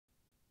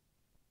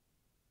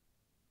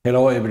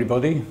Hello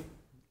everybody.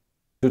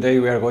 Today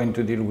we are going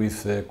to deal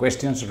with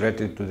questions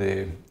related to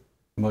the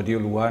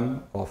module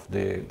 1 of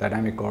the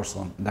dynamic course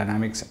on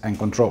dynamics and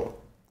control.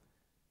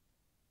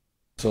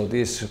 So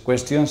these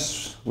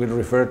questions will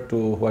refer to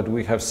what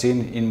we have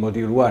seen in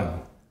module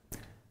 1.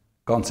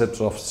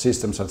 Concepts of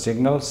systems and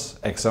signals,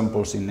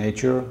 examples in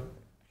nature,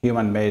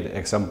 human-made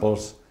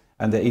examples,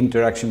 and the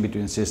interaction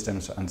between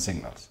systems and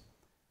signals.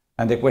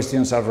 And the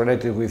questions are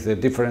related with the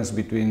difference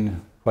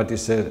between what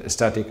is a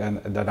static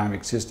and a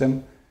dynamic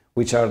system,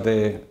 which are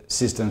the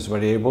system's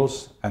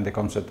variables, and the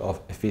concept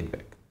of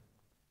feedback.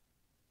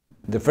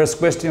 The first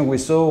question we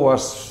saw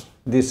was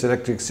this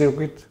electric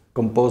circuit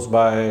composed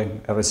by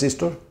a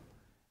resistor,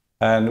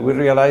 and we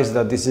realized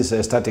that this is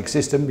a static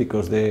system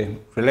because the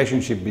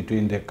relationship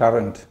between the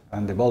current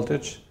and the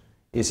voltage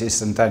is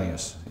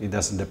instantaneous. It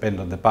doesn't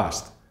depend on the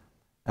past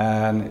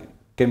and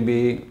can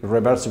be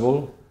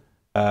reversible,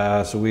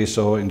 as we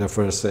saw in the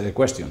first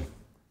question.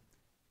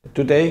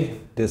 Today,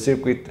 the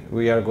circuit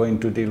we are going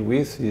to deal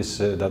with is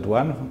that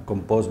one,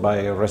 composed by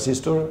a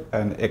resistor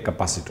and a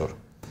capacitor.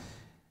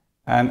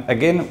 And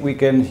again, we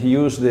can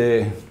use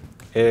the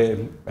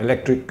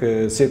electric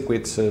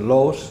circuit's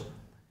laws.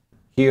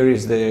 Here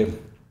is the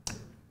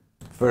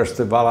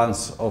first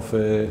balance of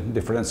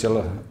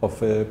differential of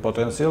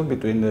potential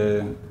between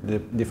the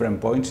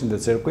different points in the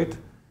circuit.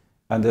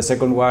 And the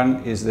second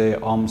one is the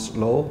Ohm's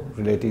law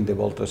relating the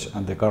voltage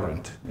and the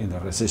current in the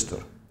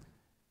resistor.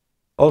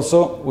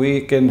 Also,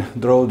 we can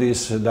draw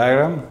this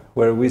diagram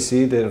where we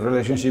see the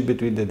relationship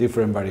between the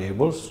different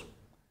variables.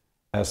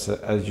 As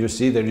you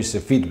see, there is a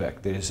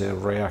feedback. There is a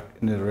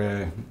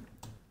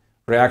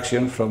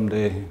reaction from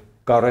the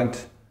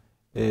current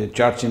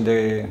charging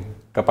the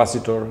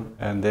capacitor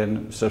and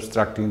then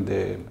subtracting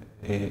the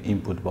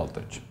input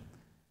voltage.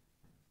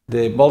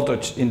 The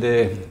voltage in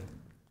the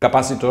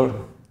capacitor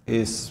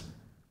is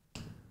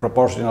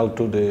proportional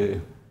to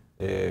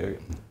the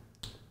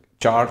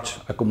charge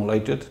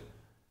accumulated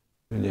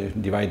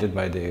divided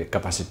by the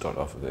capacitor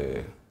of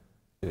the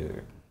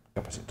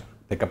capacitor,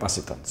 the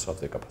capacitance of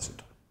the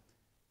capacitor.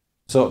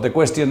 So the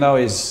question now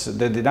is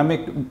the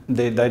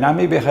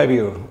dynamic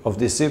behavior of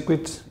this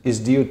circuit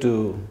is due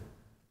to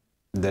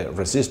the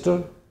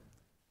resistor,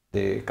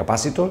 the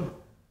capacitor,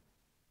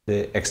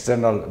 the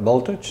external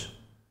voltage,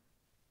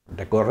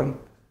 the current,